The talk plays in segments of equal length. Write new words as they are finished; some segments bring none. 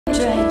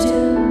picture I do.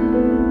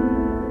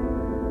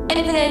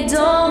 Anything I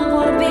don't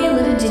wanna be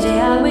living today.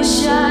 I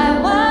wish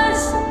I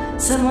was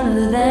someone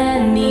other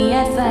than me.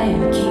 I'd fight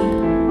to keep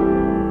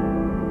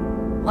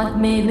what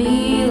made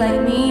me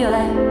like me.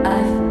 Like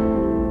I've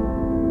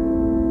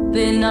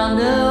been on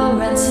the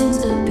run since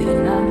the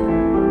beginning. I'm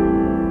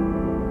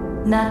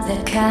not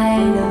that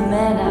kind of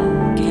man. I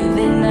won't give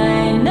in.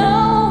 I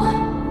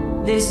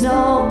know there's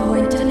no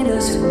point telling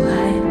those who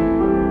hide.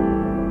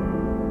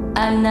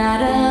 I'm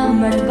not a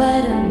murderer,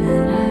 but a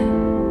man. I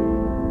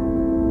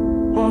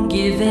won't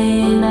give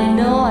in. I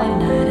know I'm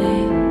not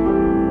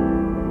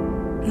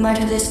a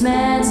martyr. This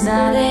man's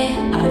not a.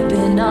 I've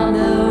been on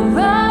the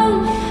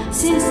run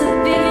since the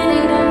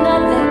beginning. I'm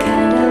not that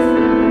kind of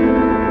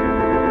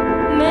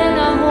man.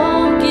 I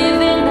won't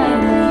give in. I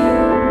know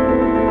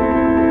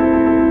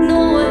you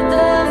know what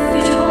the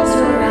future holds.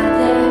 You're out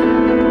there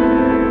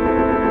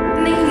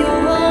making your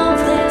own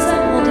plans.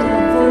 I'm holding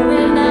on for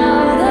it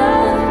out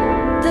of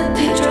the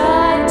picture. I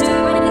do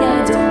anything I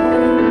don't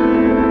want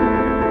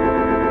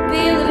to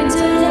be living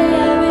today. I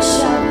wish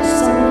I was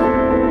someone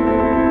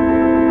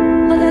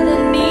other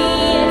than me.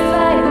 If I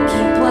don't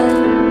keep what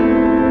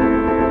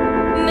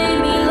made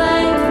me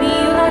like me.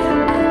 Like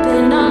I've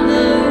been on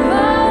the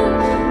run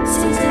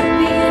since the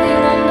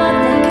beginning. I'm not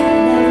that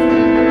kind of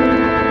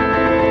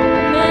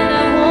man. I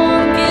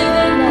won't give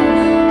in. I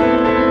know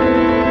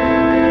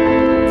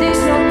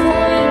there's no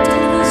point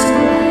in this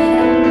fight.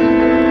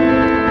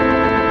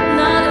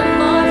 Not a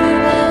martyr,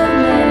 but a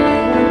man. I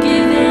won't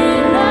give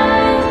in. I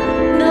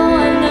know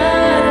I'm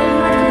not a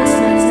martyr. This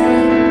man's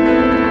not.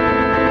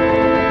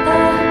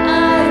 Oh,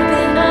 I've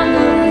been on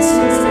the run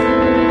since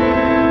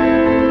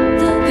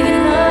the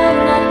beginning. I'm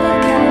not that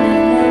kind of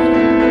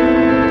man.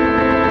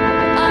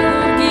 I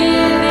won't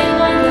give in.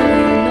 I know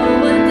you know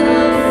what the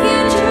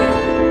future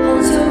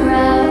holds. You're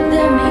out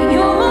there making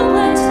your own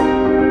plans.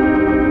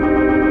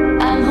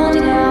 I'm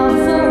holding out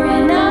for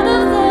an out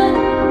of the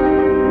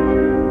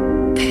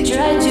picture.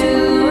 I do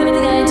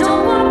anything I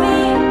don't want to be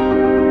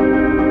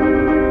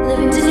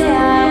living today. I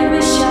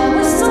wish I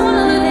was someone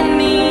other than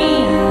me.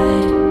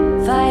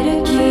 I'd fight to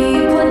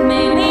keep what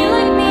made me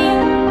like me.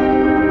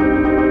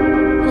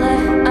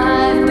 Well,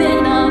 I've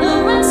been on the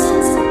run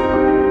since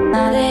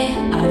not a.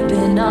 I've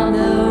been on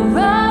the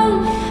run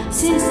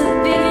since the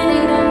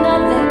beginning. I'm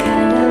not that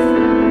kind of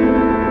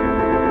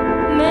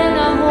man. I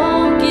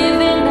won't give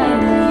in. I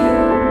know you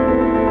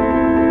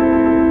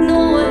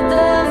know what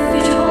the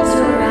future holds.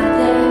 You're out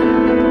there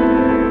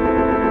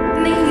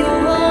making your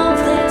own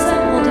plans.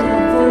 I'm holding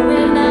on for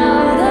it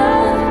out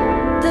of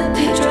the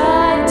picture. I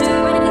do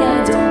anything I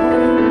don't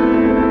want to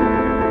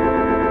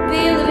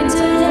be living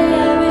today. I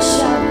wish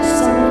I was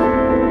someone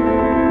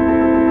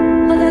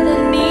other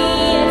than me.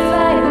 If I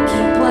don't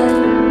keep what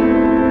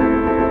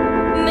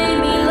made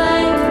me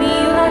like me.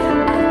 Like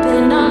I've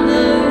been on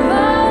the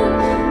run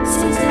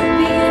since the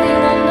beginning.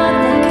 I'm not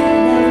that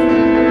kind of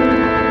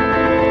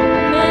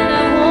man. I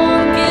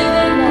won't give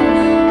in. I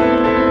know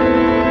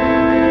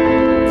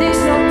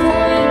there's no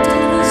point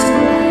in this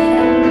fight.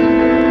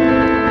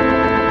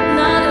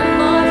 Not a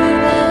martyr,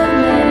 but a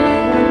man. I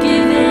won't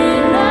give in.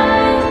 I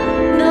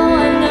know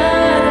I'm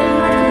not a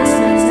martyr. This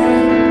man's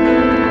not.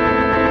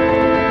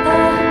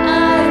 Oh,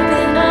 I've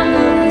been on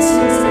the run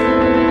since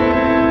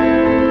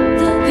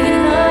the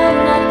beginning. I'm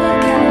not that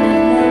kind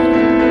of man.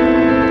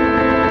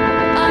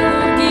 I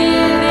won't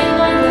give in.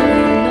 I know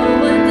you know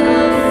what the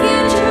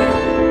future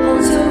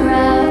holds. You're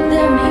out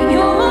there making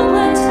your own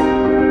plans.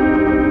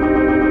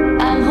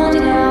 I'm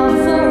holding out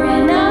for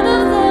an out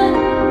of the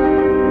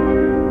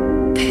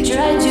picture.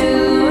 I do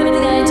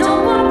anything I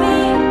don't want to be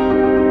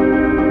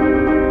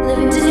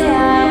living today. I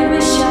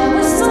wish I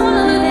was someone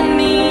other than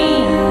me.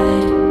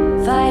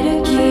 I'd fight to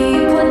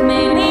keep what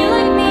made me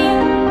like me.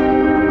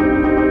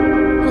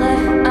 Well,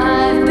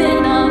 I've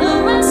been on the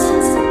run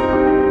since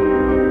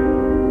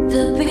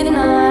the beginning.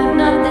 I'm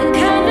not that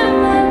kind of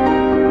man.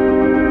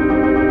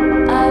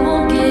 I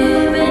won't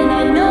give in. I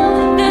know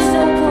there's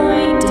no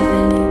point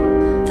defending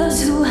those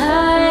who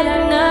hide.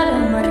 I'm not a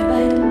martyr,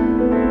 but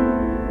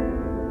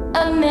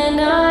a man.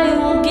 I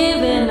won't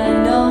give in. I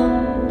know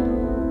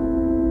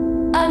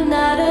I'm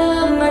not a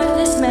martyr.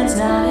 This man's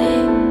not a.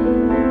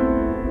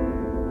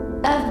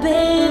 I've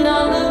been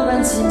on the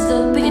run since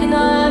the beginning.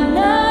 I'm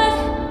not.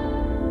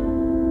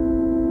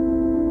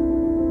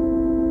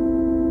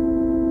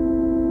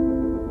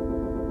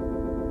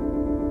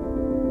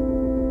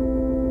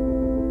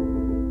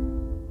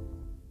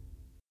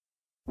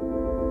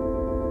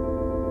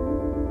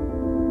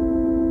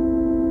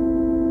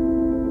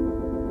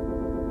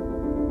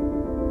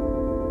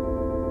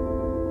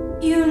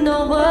 You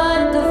know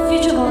what the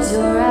future holds.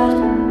 You're out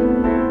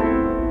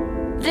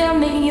there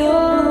making your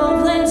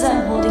own plans.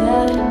 I'm holding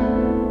out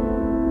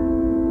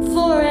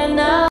for an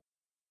hour.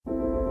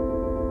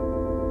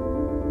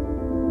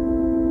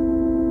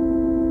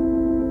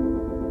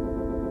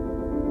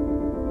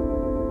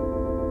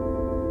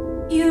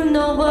 You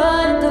know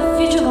what the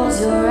future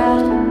holds. You're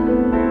out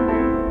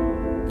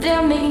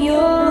there making your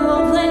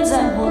own plans.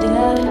 I'm holding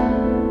out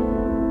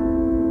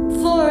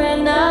for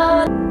an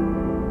hour.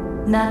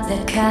 Not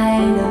that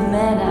kind of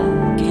man I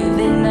won't give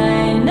in.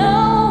 I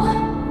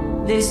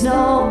know there's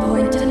no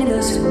point in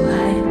those who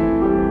hide.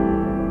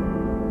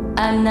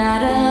 I'm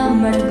not a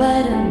murderer,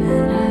 but a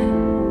man. I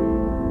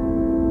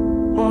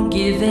won't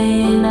give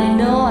in. I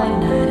know I'm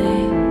not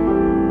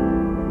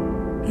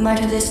a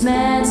martyr. This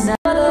man's not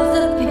of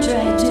the picture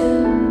I do.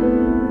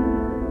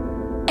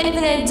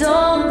 Anything I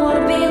don't want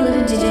to be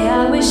living today.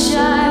 I wish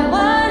I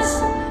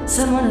was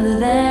someone other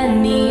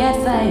than me.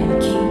 I'd find and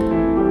keep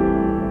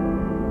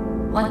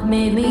what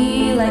made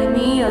me like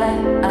me.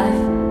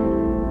 I've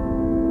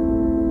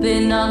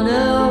been on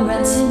the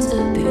run since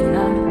the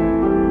beginning.